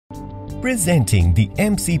Presenting the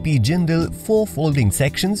MCP Jindal 4 folding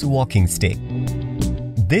sections walking stick.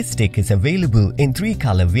 This stick is available in 3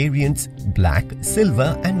 color variants: black,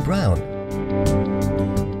 silver and brown.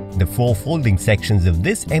 The 4 folding sections of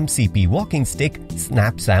this MCP walking stick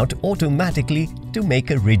snaps out automatically to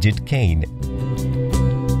make a rigid cane.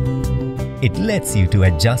 It lets you to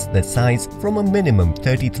adjust the size from a minimum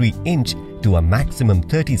 33 inch to a maximum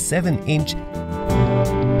 37 inch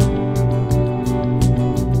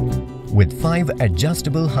with 5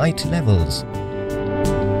 adjustable height levels.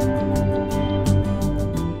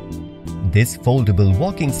 This foldable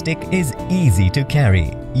walking stick is easy to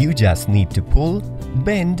carry. You just need to pull,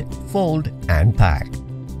 bend, fold and pack.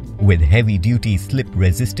 With heavy-duty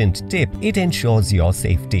slip-resistant tip, it ensures your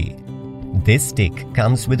safety. This stick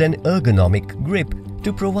comes with an ergonomic grip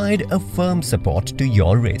to provide a firm support to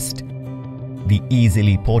your wrist. The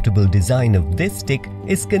easily portable design of this stick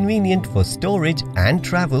is convenient for storage and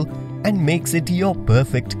travel and makes it your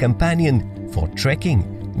perfect companion for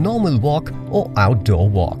trekking, normal walk or outdoor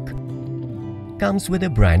walk. Comes with a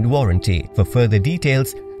brand warranty. For further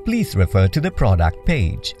details, please refer to the product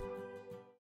page.